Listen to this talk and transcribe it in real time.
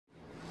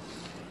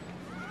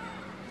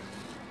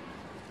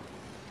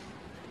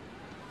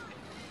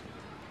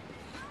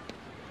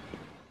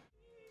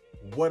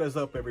What is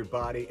up,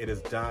 everybody? It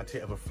is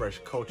Dante of A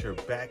Fresh Culture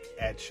back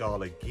at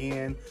y'all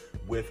again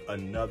with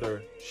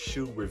another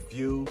shoe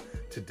review.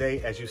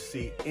 Today, as you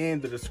see in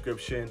the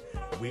description,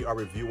 we are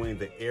reviewing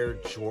the Air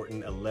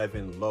Jordan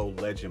 11 Low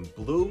Legend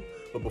Blue.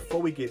 But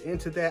before we get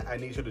into that, I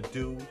need you to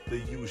do the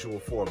usual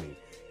for me.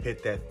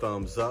 Hit that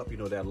thumbs up,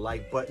 that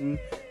like button,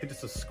 hit the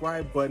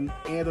subscribe button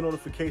and the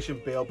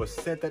notification bell, but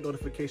set that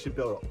notification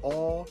bell to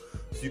all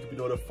so you can be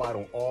notified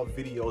on all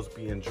videos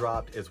being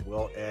dropped as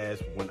well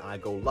as when I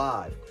go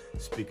live.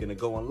 Speaking of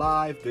going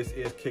live, this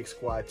is Kik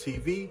Squad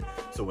TV.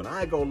 So when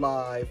I go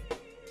live,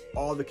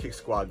 all the Kik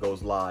Squad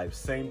goes live.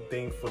 Same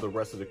thing for the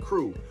rest of the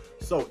crew.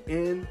 So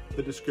in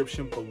the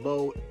description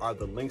below are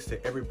the links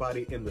to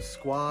everybody in the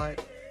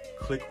squad.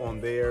 Click on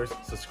theirs,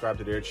 subscribe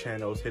to their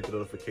channels, hit the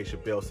notification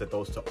bell, set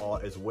those to all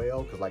as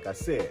well. Because like I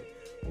said,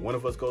 when one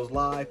of us goes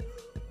live,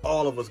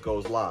 all of us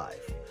goes live.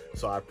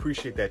 So I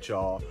appreciate that,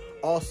 y'all.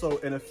 Also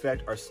in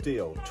effect are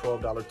still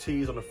 $12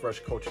 tees on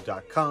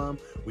thefreshculture.com.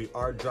 We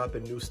are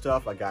dropping new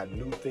stuff. I got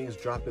new things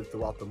dropping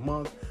throughout the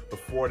month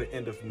before the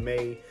end of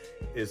May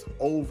is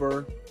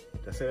over.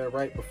 Did I say that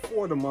right?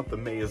 Before the month of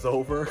May is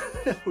over,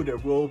 there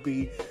will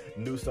be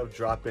new stuff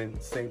dropping.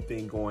 Same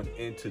thing going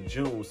into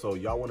June. So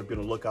y'all want to be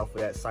on the lookout for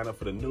that. Sign up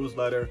for the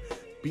newsletter.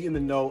 Be in the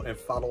know and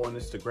follow on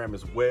Instagram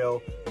as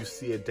well. You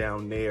see it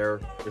down there.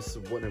 It's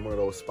one of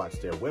those spots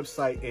there.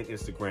 Website and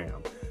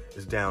Instagram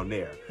is down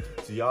there.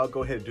 So y'all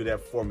go ahead and do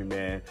that for me,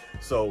 man.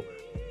 So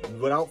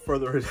without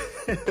further ado,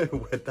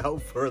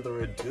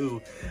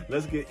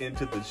 let's get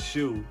into the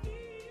shoe.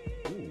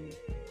 Ooh,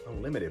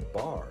 unlimited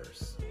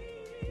bars.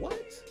 What?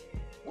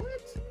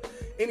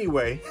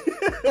 Anyway,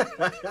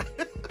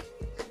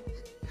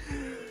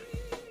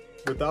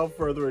 without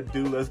further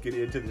ado, let's get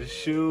into the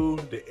shoe,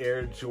 the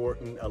Air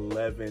Jordan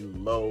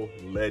 11 Low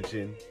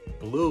Legend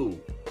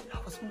Blue.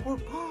 That was more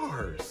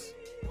bars.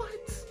 What?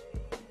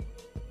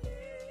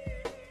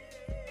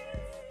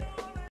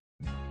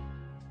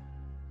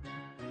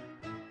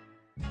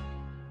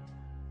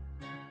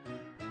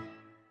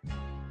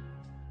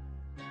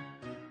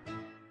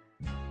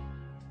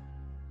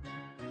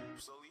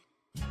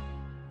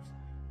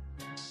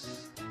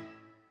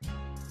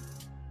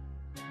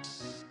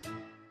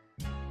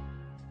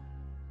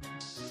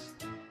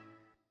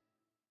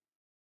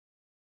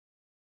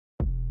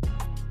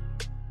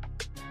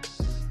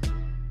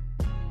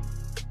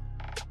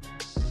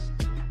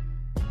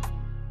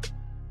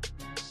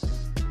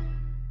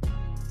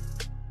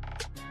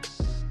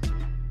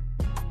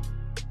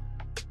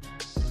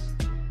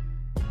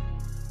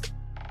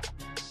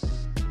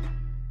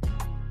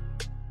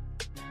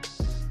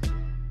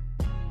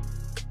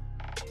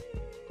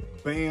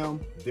 Bam,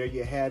 there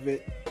you have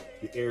it,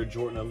 the Air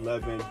Jordan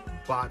 11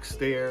 box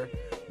there.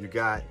 You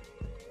got,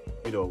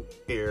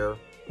 Air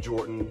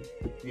Jordan,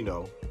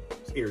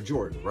 it's Air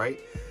Jordan, right?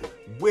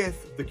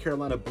 With the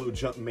Carolina Blue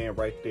Jumpman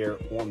right there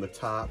on the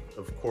top.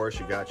 Of course,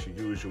 you got your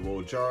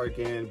usual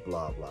jargon,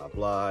 blah, blah,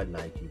 blah,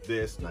 Nike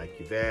this,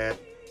 Nike that,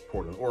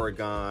 Portland,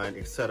 Oregon,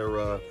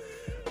 etc.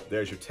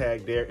 There's your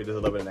tag there. It is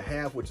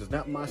 11.5, which is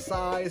not my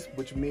size,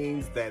 which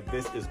means that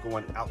this is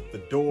going out the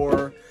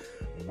door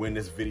when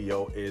this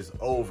video is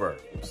over.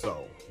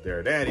 So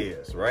there that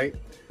is, right?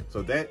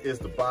 So that is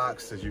the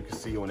box. As you can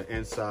see on the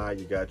inside,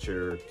 you got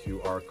your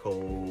QR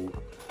code,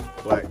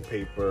 black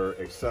paper,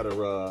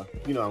 etc.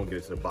 I don't get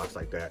into the box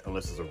like that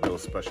unless it's a real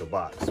special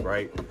box,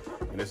 right?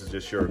 And this is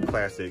just your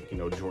classic,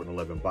 Jordan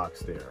 11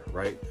 box there,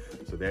 right?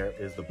 So there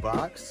is the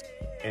box,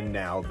 and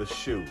now the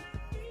shoe.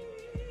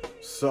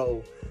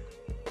 So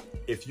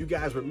if you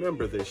guys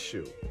remember this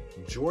shoe,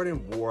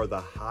 Jordan wore the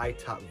high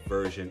top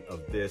version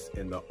of this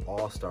in the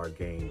All-Star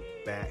game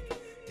back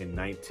in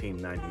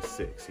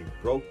 1996. He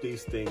broke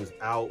these things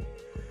out,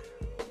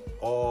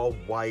 all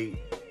white,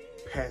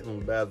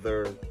 patent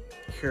leather,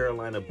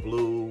 Carolina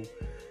blue,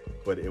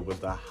 but it was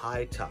the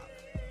high top.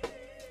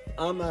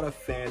 I'm not a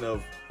fan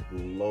of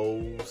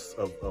lows,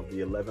 of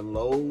the 11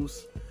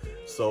 lows,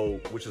 so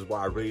which is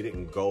why I really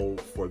didn't go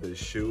for this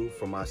shoe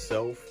for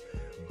myself.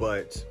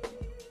 But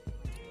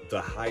the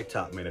high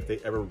top, man, if they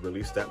ever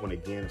release that one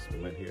again,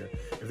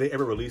 if they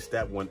ever release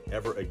that one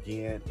ever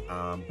again,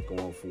 I'm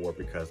going for it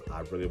because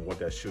I really want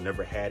that shoe.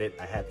 Never had it.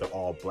 I had the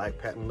all black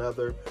patent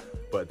leather,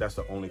 but that's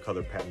the only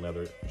color patent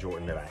leather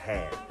Jordan that I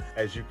had.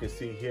 As you can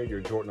see here, your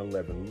Jordan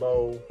 11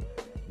 Low,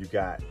 you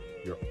got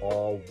your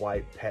all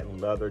white patent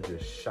leather,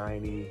 just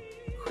shiny,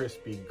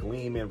 crispy,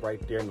 gleaming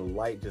right there in the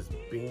light, just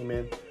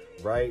beaming,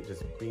 right?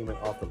 Just beaming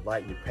off the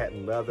light, your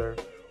patent leather.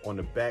 On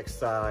the back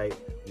side,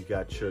 you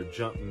got your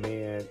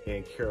Jumpman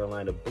and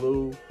Carolina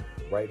Blue.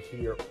 Right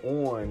here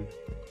on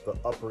the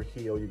upper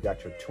heel, you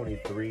got your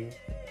 23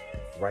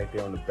 right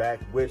there on the back,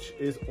 which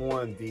is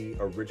on the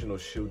original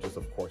shoe, just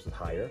of course is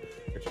higher.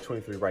 Got your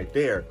 23 right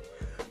there.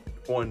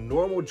 On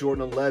normal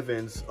Jordan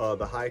 11s,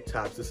 the high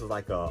tops, this is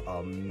like a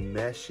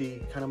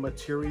meshy kind of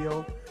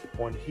material.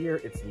 On here,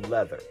 it's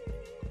leather.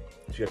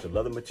 So you got your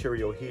leather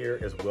material here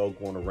as well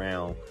going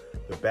around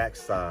the back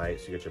side.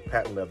 So you got your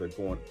patent leather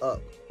going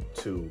up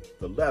to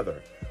the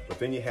leather. But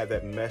then you have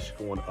that mesh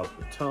going up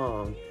the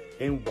tongue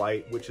in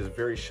white, which is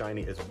very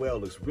shiny as well.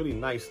 Looks really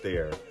nice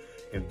there.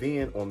 And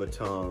then on the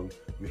tongue,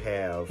 you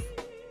have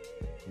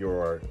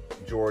your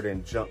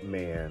Jordan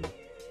Jumpman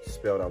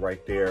spelled out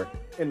right there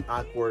in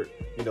awkward,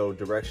 you know,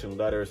 direction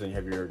letters, and you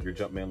have your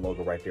Jumpman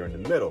logo right there in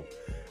the middle.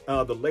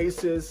 The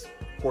laces,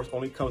 of course,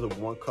 only comes with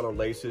one color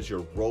laces,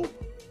 your rope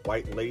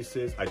white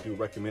laces. I do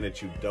recommend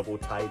that you double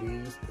tie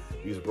these.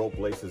 These rope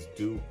laces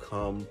do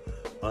come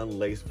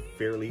unlaced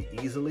fairly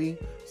easily,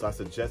 so I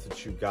suggest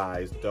that you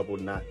guys double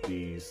knot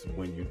these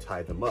when you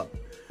tie them up.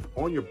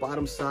 On your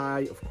bottom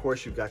side, of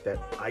course, you got that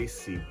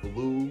icy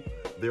blue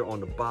there on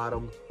the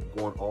bottom,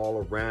 going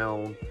all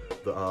around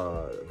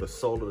the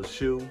sole of the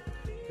shoe.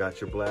 Got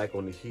your black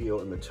on the heel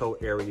and the toe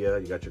area.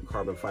 You got your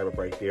carbon fiber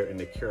right there, and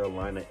the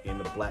Carolina in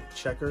the black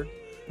checker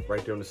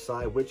right there on the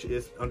side, which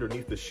is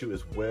underneath the shoe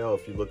as well.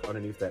 If you look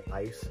underneath that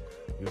ice,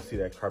 you'll see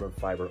that carbon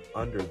fiber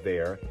under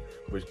there,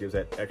 which gives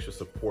that extra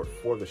support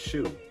for the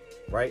shoe,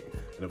 right?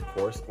 And of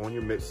course, on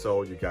your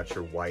midsole, you got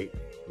your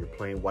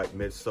plain white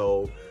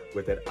midsole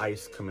with that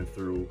ice coming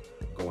through,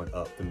 going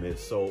up the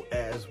midsole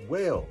as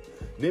well.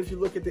 And if you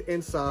look at the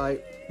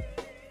inside,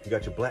 you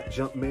got your black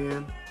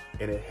Jumpman,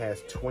 and it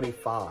has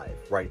 25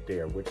 right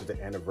there, which is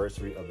the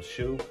anniversary of the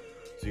shoe.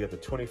 So you have the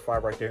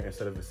 25 right there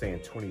instead of it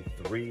saying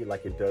 23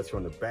 like it does here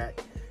on the back.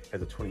 It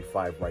has a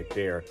 25 right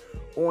there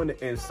on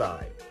the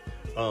inside.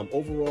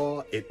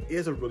 Overall, it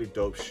is a really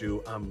dope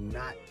shoe. I'm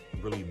not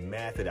really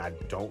mad that I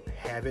don't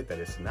have it, that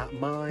it's not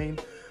mine,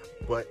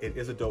 but it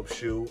is a dope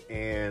shoe,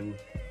 and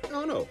I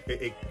don't know,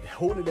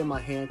 holding it in my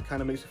hand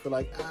kind of makes me feel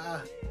like,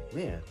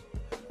 man,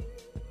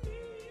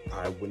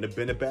 I wouldn't have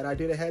been a bad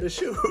idea to have a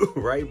shoe,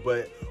 right?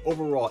 But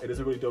overall, it is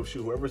a really dope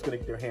shoe. Whoever's gonna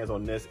get their hands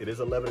on this, it is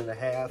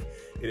 11.5.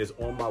 It is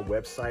on my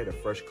website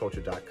at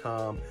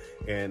freshculture.com,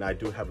 and I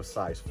do have a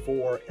size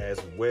 4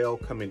 as well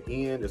coming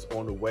in. It's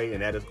on the way,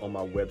 and that is on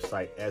my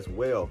website as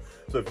well.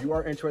 So if you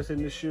are interested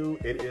in the shoe,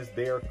 it is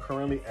there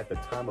currently at the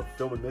time of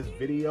filming this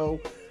video.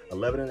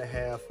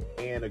 11.5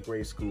 and a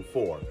grade school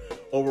 4.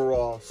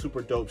 Overall,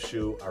 super dope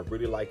shoe. I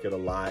really like it a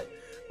lot.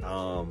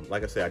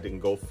 Like I said, I didn't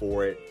go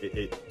for it.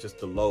 It just,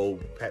 the low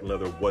patent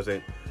leather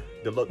wasn't,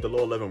 the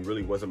low 11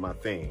 really wasn't my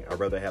thing. I'd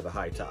rather have the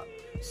high top.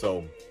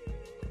 So,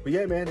 but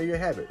yeah, man, there you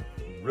have it.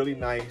 Really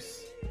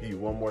nice. Give you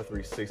one more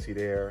 360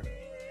 there.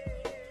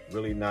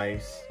 Really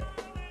nice.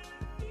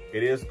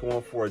 It is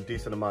going for a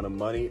decent amount of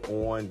money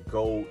on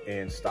Gold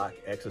and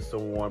StockX and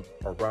so on,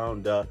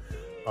 around the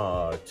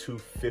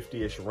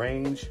 250-ish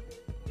range.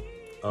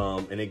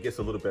 And it gets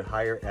a little bit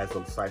higher as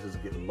the sizes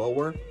get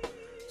lower.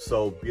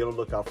 So be on the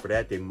lookout for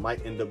that. They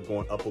might end up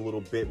going up a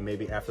little bit,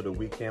 maybe after the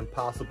weekend,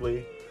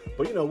 possibly.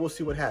 But you know, we'll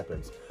see what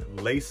happens.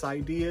 Lace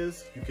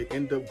ideas, you could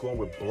end up going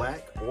with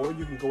black, or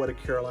you can go at a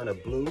Carolina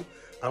blue.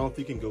 I don't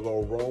think you can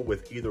go wrong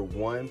with either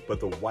one, but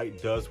the white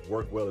does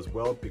work well as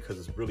well because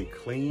it's really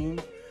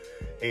clean,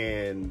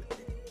 and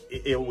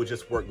it would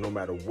just work no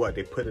matter what.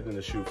 They put it in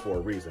the shoe for a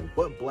reason.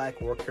 But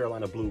black or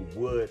Carolina blue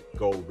would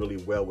go really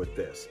well with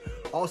this.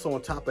 Also,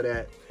 on top of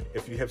that,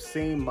 if you have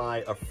seen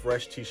my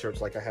Fresh t-shirts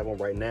like I have on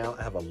right now,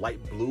 I have a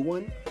light blue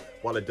one.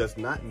 While it does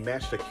not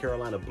match the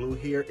Carolina blue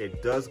here,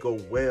 it does go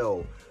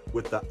well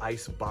with the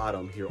ice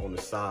bottom here on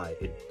the side.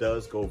 It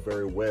does go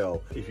very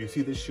well. If you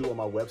see this shoe on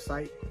my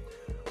website,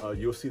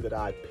 you'll see that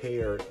I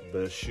paired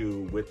the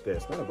shoe with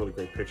this. Not a really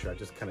great picture, I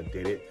just kind of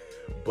did it.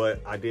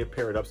 But I did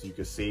pair it up so you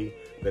can see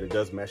that it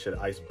does match that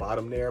ice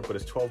bottom there, but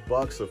it's 12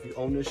 bucks. So if you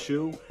own this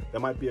shoe, that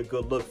might be a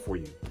good look for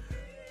you.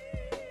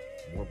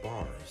 More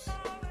bars,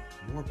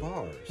 more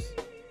bars.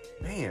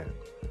 Man,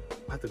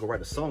 I have to go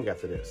write a song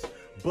after this.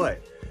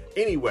 But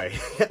anyway,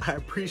 I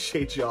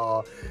appreciate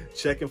y'all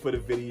checking for the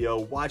video,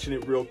 watching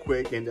it real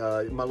quick, and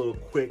my little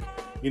quick,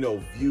 you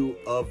know, view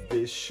of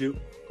this shoe.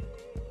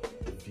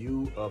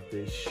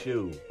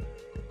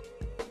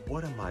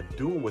 What am I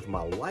doing with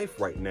my life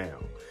right now?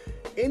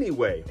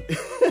 Anyway,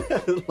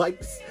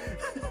 like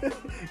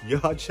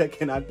y'all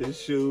checking out this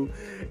shoe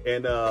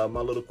and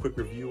my little quick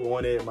review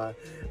on it, my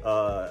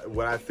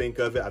what I think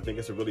of it. I think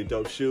it's a really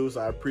dope shoe, so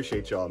I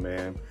appreciate y'all,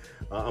 man.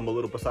 I'm a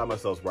little beside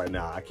myself right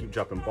now. I keep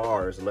dropping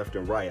bars left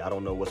and right. I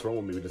don't know what's wrong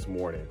with me this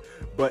morning,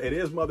 but it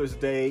is Mother's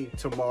Day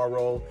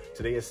tomorrow.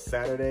 Today is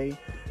Saturday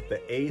the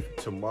 8th.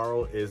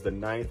 Tomorrow is the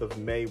 9th of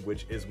May,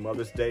 which is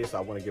Mother's Day. So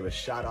I want to give a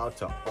shout out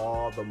to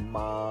all the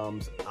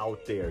moms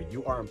out there.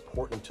 You are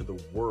important to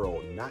the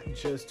world, not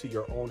just to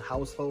your own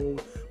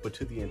household, but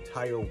to the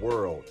entire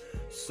world.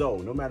 So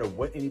no matter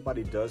what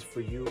anybody does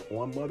for you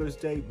on Mother's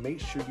Day, make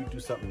sure you do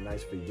something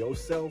nice for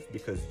yourself,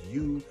 because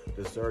you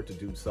deserve to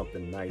do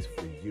something nice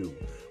for you.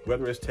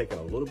 Whether it's taking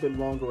a little bit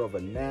longer of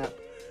a nap,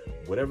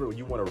 whatever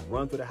you want to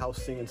run through the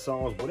house singing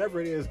songs, whatever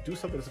it is, do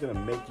something that's going to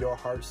make your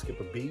heart skip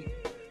a beat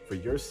for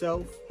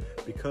yourself,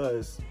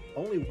 because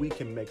only we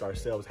can make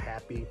ourselves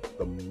happy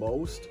the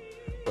most.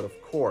 But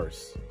of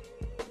course,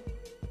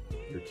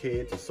 your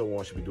kids and so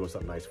on should be doing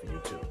something nice for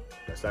you too.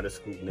 That's not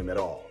excluding them at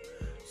all.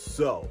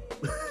 So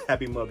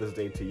happy Mother's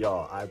Day to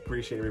y'all. I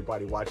appreciate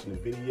everybody watching the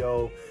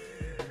video,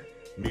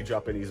 me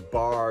dropping these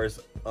bars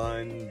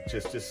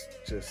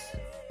just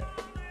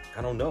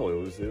I don't know, it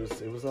was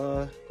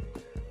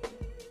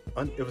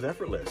It was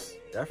effortless.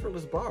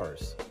 Effortless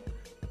bars.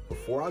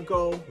 Before I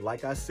go,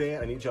 like I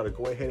said, I need y'all to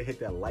go ahead and hit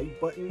that like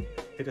button,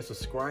 hit the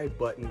subscribe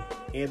button,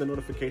 and the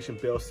notification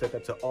bell, set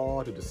that to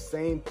all. Do the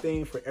same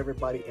thing for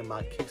everybody in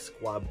my Kik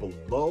Squad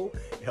below.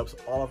 It helps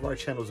all of our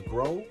channels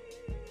grow.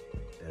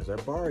 There's our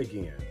bar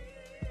again.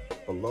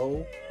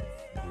 Below,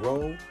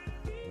 grow,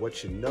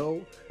 what you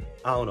know.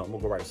 I don't know, I'm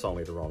gonna go write a song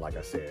later on, like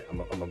I said. I'm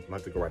gonna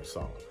have to go write a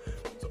song.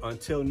 So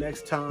until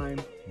next time,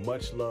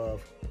 much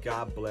love,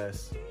 God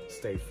bless,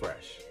 stay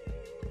fresh.